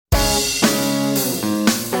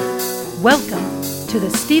Welcome to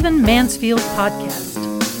the Stephen Mansfield Podcast.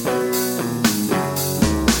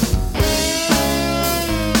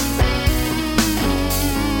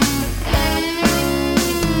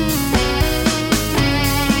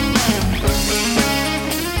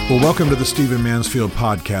 Well, welcome to the Stephen Mansfield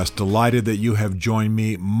Podcast. Delighted that you have joined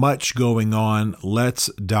me. Much going on.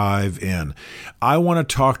 Let's dive in. I want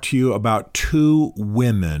to talk to you about two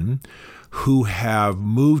women who have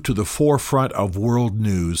moved to the forefront of world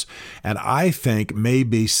news and I think may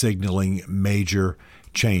be signaling major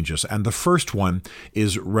changes. And the first one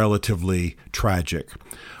is relatively tragic.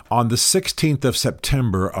 On the 16th of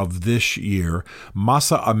September of this year,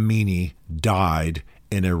 Mahsa Amini died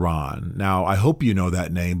in Iran. Now, I hope you know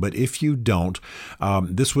that name, but if you don't,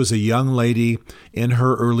 this was a young lady in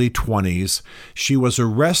her early 20s. She was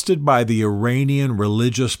arrested by the Iranian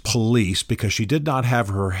religious police because she did not have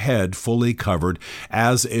her head fully covered,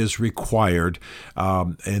 as is required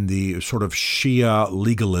in the sort of Shia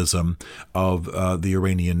legalism of the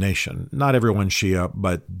Iranian nation. Not everyone's Shia,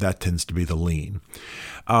 but that tends to be the lean.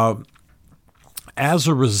 As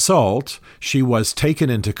a result, she was taken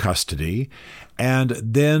into custody, and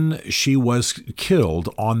then she was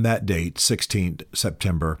killed on that date, 16th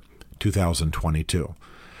September 2022.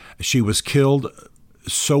 She was killed,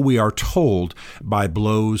 so we are told, by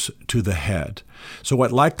blows to the head. So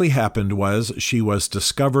what likely happened was she was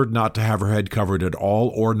discovered not to have her head covered at all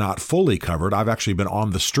or not fully covered. I've actually been on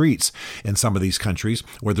the streets in some of these countries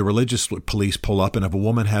where the religious police pull up, and if a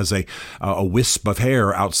woman has a wisp of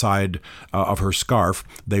hair outside of her scarf,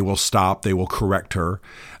 they will stop, they will correct her.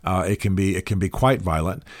 It can be quite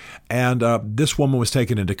violent. And this woman was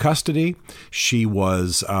taken into custody. She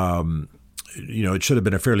was it should have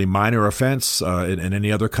been a fairly minor offense. In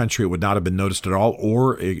any other country, it would not have been noticed at all,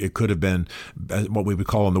 or it could have been what we would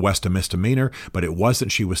call in the West a misdemeanor, but it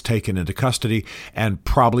wasn't. She was taken into custody, and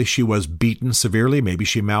probably she was beaten severely. Maybe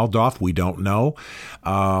she mouthed off. We don't know.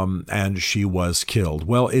 And she was killed.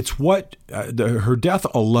 Well, it's her death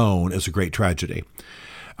alone is a great tragedy.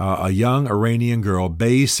 A young Iranian girl,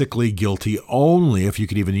 basically guilty only, if you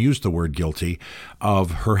could even use the word guilty,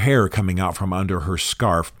 of her hair coming out from under her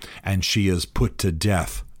scarf, and she is put to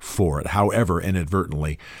death for it, however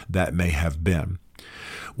inadvertently that may have been.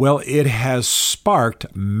 Well, it has sparked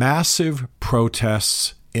massive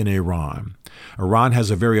protests in Iran. Iran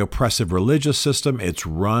has a very oppressive religious system. It's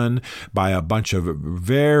run by a bunch of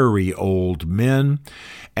very old men.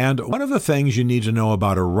 And one of the things you need to know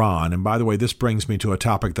about Iran, and by the way, this brings me to a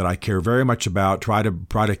topic that I care very much about, try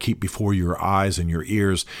to keep before your eyes and your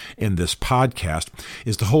ears in this podcast,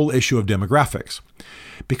 is the whole issue of demographics.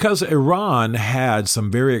 Because Iran had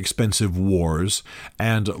some very expensive wars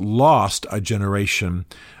and lost a generation,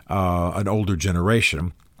 an older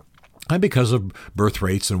generation, and because of birth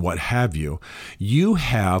rates and what have you, you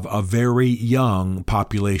have a very young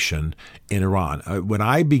population in Iran. When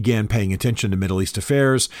I began paying attention to Middle East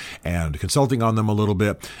affairs and consulting on them a little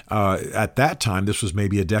bit, at that time, this was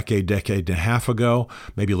maybe a decade and a half ago,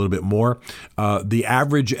 maybe a little bit more, the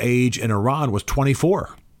average age in Iran was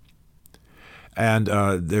 24. And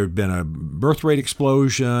there had been a birth rate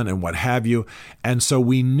explosion and what have you. And so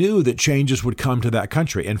we knew that changes would come to that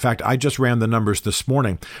country. In fact, I just ran the numbers this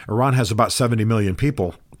morning. Iran has about 70 million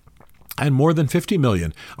people, and more than 50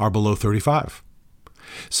 million are below 35.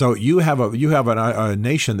 So you have a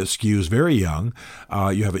nation that skews very young.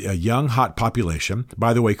 You have a young, hot population.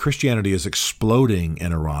 By the way, Christianity is exploding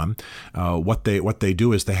in Iran. What they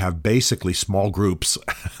do is they have basically small groups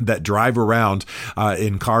that drive around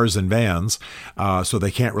in cars and vans, so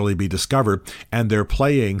they can't really be discovered. And they're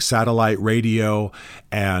playing satellite radio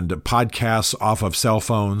and podcasts off of cell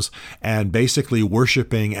phones, and basically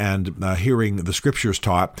worshiping and hearing the scriptures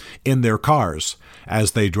taught in their cars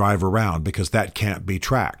as they drive around, because that can't be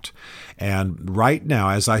tracked. And right now,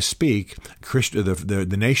 as I speak,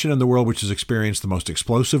 the nation in the world which has experienced the most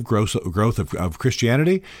explosive growth of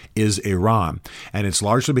Christianity is Iran. And it's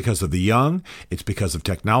largely because of the young. It's because of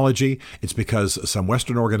technology. It's because some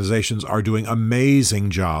Western organizations are doing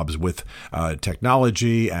amazing jobs with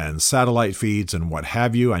technology and satellite feeds and what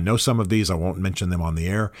have you. I know some of these. I won't mention them on the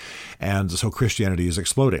air. And so Christianity is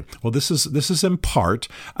exploding. Well, this is in part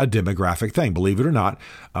a demographic thing. Believe it or not,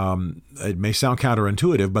 it may sound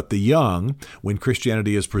counterintuitive, but the young, when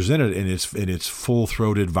Christianity is presented in its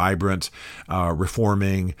full-throated, vibrant,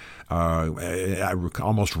 reforming,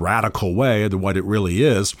 almost radical way than what it really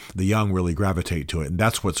is, the young really gravitate to it. And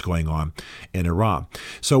that's what's going on in Iran.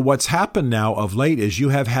 So what's happened now of late is you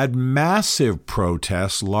have had massive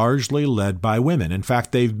protests, largely led by women. In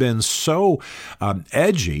fact, they've been so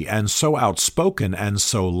edgy and so outspoken and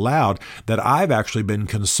so loud that I've actually been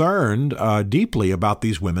concerned deeply about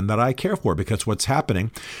these women that I care for, because what's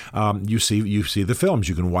happening, you see the films,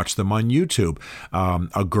 you can watch them on YouTube.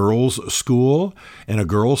 A girls' school, in a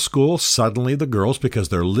girls' school, suddenly the girls, because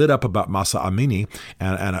they're lit up about Mahsa Amini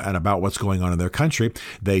and about what's going on in their country,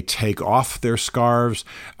 they take off their scarves,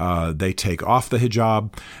 they take off the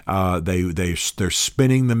hijab, they're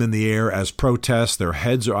spinning them in the air as protests, their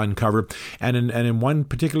heads are uncovered, and in one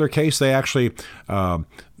particular case, they actually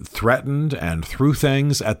threatened and threw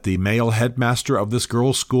things at the male headmaster of this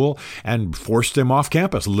girls' school and forced him off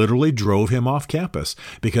campus, literally drove him off campus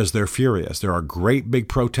because they're furious. There are great big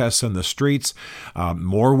protests in the streets.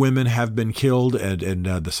 More women have been killed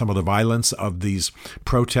in some of the violence of these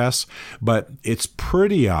protests, but it's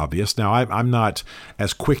pretty obvious. Now, I'm not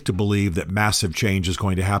as quick to believe that massive change is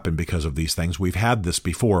going to happen because of these things. We've had this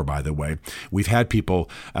before, by the way. We've had people,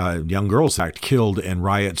 young girls, killed in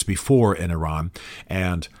riots before in Iran,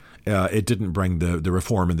 and it didn't bring the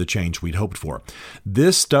reform and the change we'd hoped for.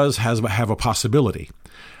 This does have a possibility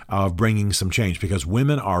of bringing some change because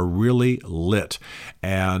women are really lit,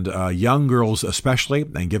 and young girls especially,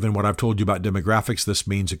 and given what I've told you about demographics, this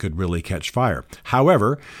means it could really catch fire.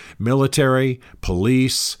 However, military,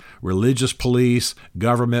 police, religious police,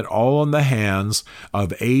 government, all in the hands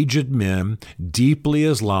of aged men, deeply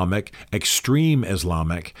Islamic, extreme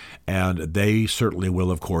Islamic, and they certainly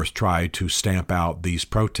will, of course, try to stamp out these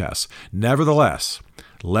protests. Nevertheless,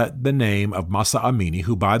 let the name of Mahsa Amini,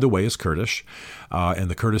 who, by the way, is Kurdish, in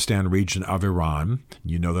the Kurdistan region of Iran.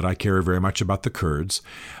 You know that I care very much about the Kurds.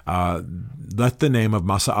 Let the name of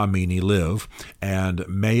Mahsa Amini live, and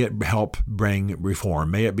may it help bring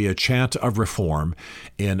reform. May it be a chant of reform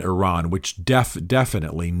in Iran, which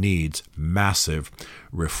definitely needs massive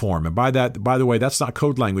reform. And by the way, that's not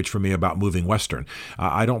code language for me about moving Western.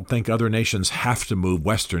 I don't think other nations have to move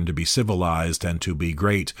Western to be civilized and to be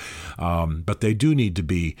great, but they do need to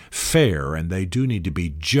be fair, and they do need to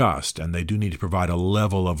be just, and they do need to provide a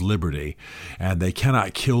level of liberty, and they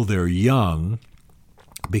cannot kill their young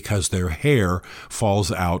because their hair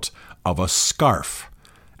falls out of a scarf,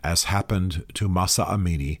 as happened to Mahsa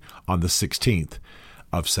Amini on the 16th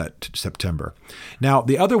of September. Now,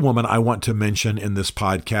 the other woman I want to mention in this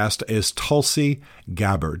podcast is Tulsi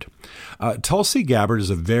Gabbard. Tulsi Gabbard is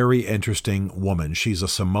a very interesting woman. She's a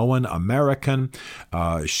Samoan American.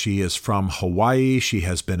 She is from Hawaii. She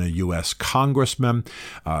has been a U.S. congressman.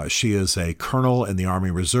 She is a colonel in the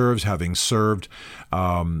Army Reserves, having served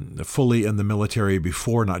fully in the military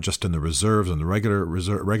before, not just in the reserves and the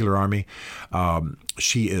regular Army.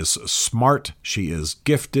 She is smart. She is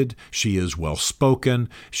gifted. She is well-spoken.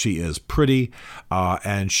 She is pretty.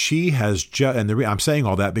 And she has I'm saying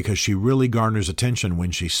all that because she really garners attention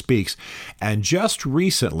when she speaks. And just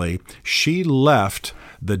recently, she left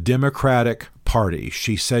the Democratic Party.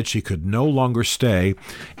 She said she could no longer stay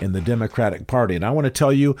in the Democratic Party. And I want to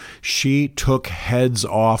tell you, she took heads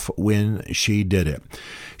off when she did it.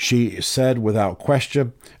 She said without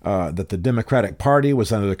question that the Democratic Party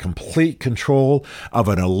was under the complete control of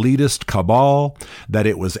an elitist cabal, that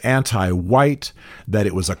it was anti-white, that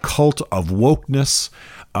it was a cult of wokeness,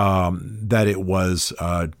 that it was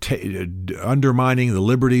undermining the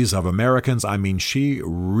liberties of Americans. I mean, she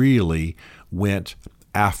really went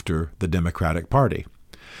after the Democratic Party.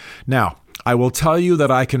 Now, I will tell you that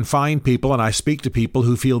I can find people, and I speak to people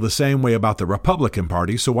who feel the same way about the Republican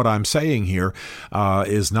Party. So what I'm saying here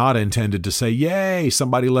is not intended to say, "Yay,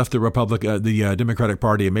 somebody left the Democratic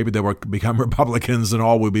Party, and maybe they will become Republicans, and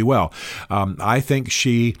all will be well." I think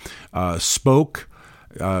she spoke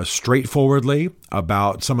straightforwardly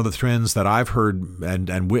about some of the trends that I've heard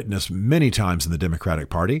and witnessed many times in the Democratic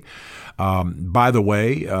Party. By the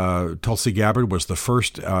way, Tulsi Gabbard was the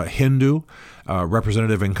first Hindu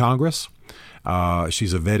representative in Congress.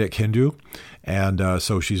 She's a Vedic Hindu, and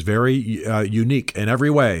so she's very unique in every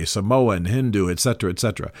way, Samoan, Hindu, etc.,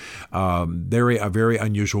 etc. A very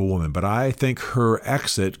unusual woman. But I think her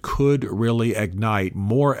exit could really ignite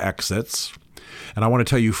more exits And I want to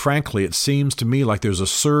tell you, frankly, it seems to me like there's a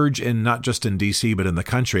surge in, not just in D.C., but in the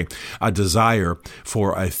country, a desire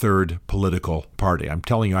for a third political party. I'm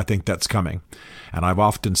telling you, I think that's coming. And I've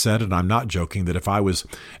often said, and I'm not joking, that if I was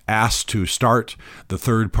asked to start the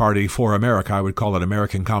third party for America, I would call it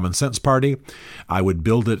American Common Sense Party. I would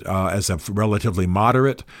build it as a relatively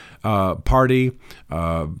moderate party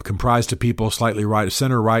comprised of people slightly right,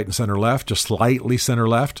 and center left, just slightly center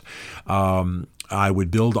left. I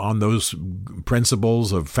would build on those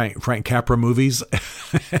principles of Frank Capra movies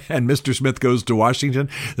and Mr. Smith Goes to Washington,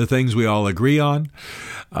 the things we all agree on.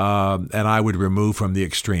 And I would remove from the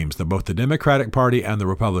extremes. Both the Democratic Party and the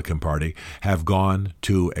Republican Party have gone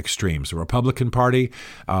to extremes. The Republican Party,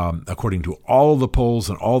 according to all the polls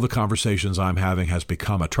and all the conversations I'm having, has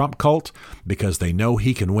become a Trump cult because they know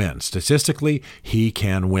he can win. Statistically, he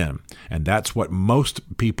can win. And that's what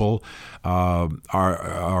most people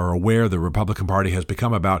are aware the Republican Party has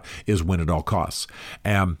become about, is win at all costs.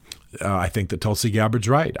 And I think that Tulsi Gabbard's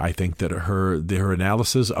right. I think that her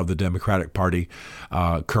analysis of the Democratic Party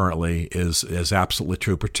currently is absolutely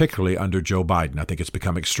true, particularly under Joe Biden. I think it's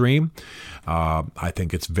become extreme. I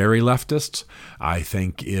think it's very leftist. I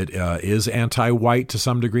think it is anti-white to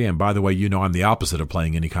some degree. And by the way, I'm the opposite of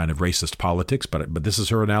playing any kind of racist politics, but this is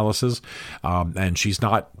her analysis. And she's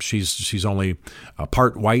only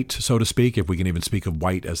part white, so to speak, if we can even speak of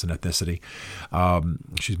white as an ethnicity.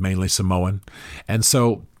 She's mainly Samoan. And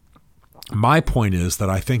so my point is that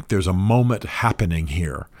I think there's a moment happening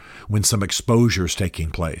here when some exposure is taking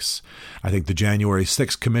place. I think the January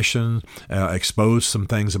 6th Commission exposed some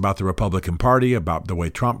things about the Republican Party, about the way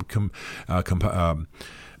Trump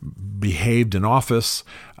behaved in office,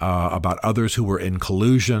 about others who were in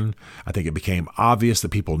collusion. I think it became obvious that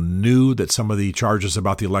people knew that some of the charges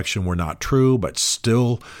about the election were not true, but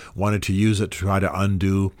still wanted to use it to try to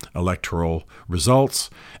undo electoral results,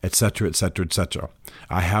 et cetera, et cetera, et cetera.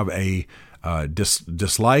 I have a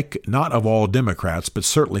dislike, not of all Democrats, but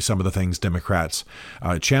certainly some of the things Democrats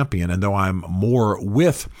champion. And though I'm more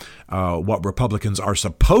with what Republicans are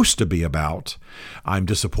supposed to be about, I'm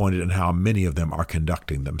disappointed in how many of them are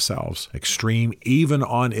conducting themselves. Extreme, even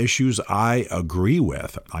on issues I agree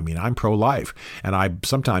with. I mean, I'm pro-life, and I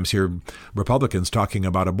sometimes hear Republicans talking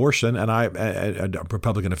about abortion, and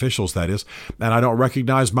Republican officials, that is, and I don't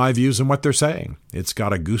recognize my views in what they're saying. It's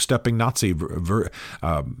got a goose-stepping Nazi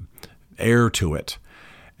air to it,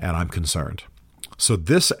 and I'm concerned. So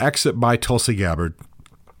this exit by Tulsi Gabbard,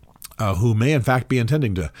 who may in fact be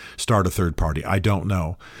intending to start a third party, I don't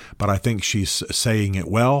know, but I think she's saying it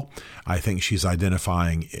well. I think she's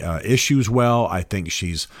identifying issues well. I think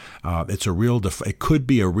it could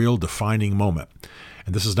be a real defining moment.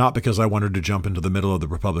 And this is not because I want her to jump into the middle of the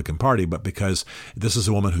Republican Party, but because this is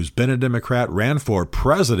a woman who's been a Democrat, ran for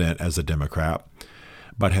president as a Democrat,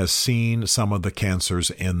 but has seen some of the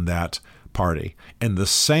cancers in that party in the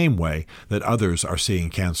same way that others are seeing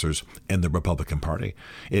cancers in the Republican Party.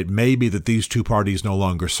 It may be that these two parties no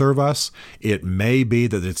longer serve us. It may be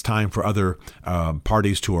that it's time for other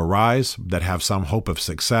parties to arise that have some hope of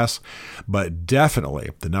success. But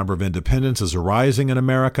definitely the number of independents is rising in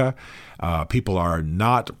America. People are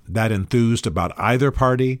not that enthused about either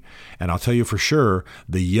party. And I'll tell you for sure,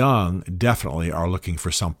 the young definitely are looking for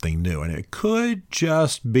something new. And it could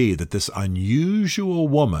just be that this unusual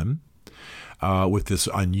woman with this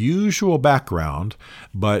unusual background,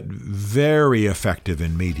 but very effective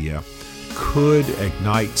in media, could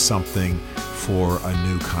ignite something for a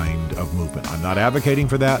new kind of movement. I'm not advocating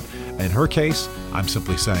for that. In her case, I'm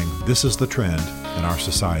simply saying this is the trend in our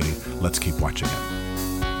society. Let's keep watching it.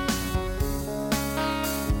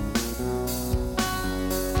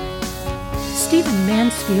 Stephen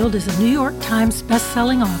Mansfield is a New York Times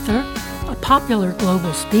best-selling author, a popular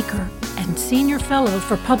global speaker, and senior fellow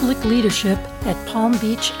for public leadership at Palm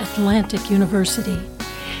Beach Atlantic University.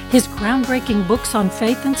 His groundbreaking books on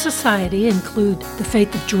faith and society include The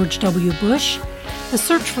Faith of George W. Bush, The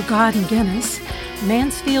Search for God in Guinness,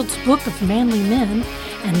 Mansfield's Book of Manly Men,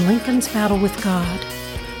 and Lincoln's Battle with God.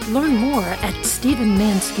 Learn more at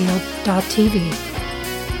stephenmansfield.tv.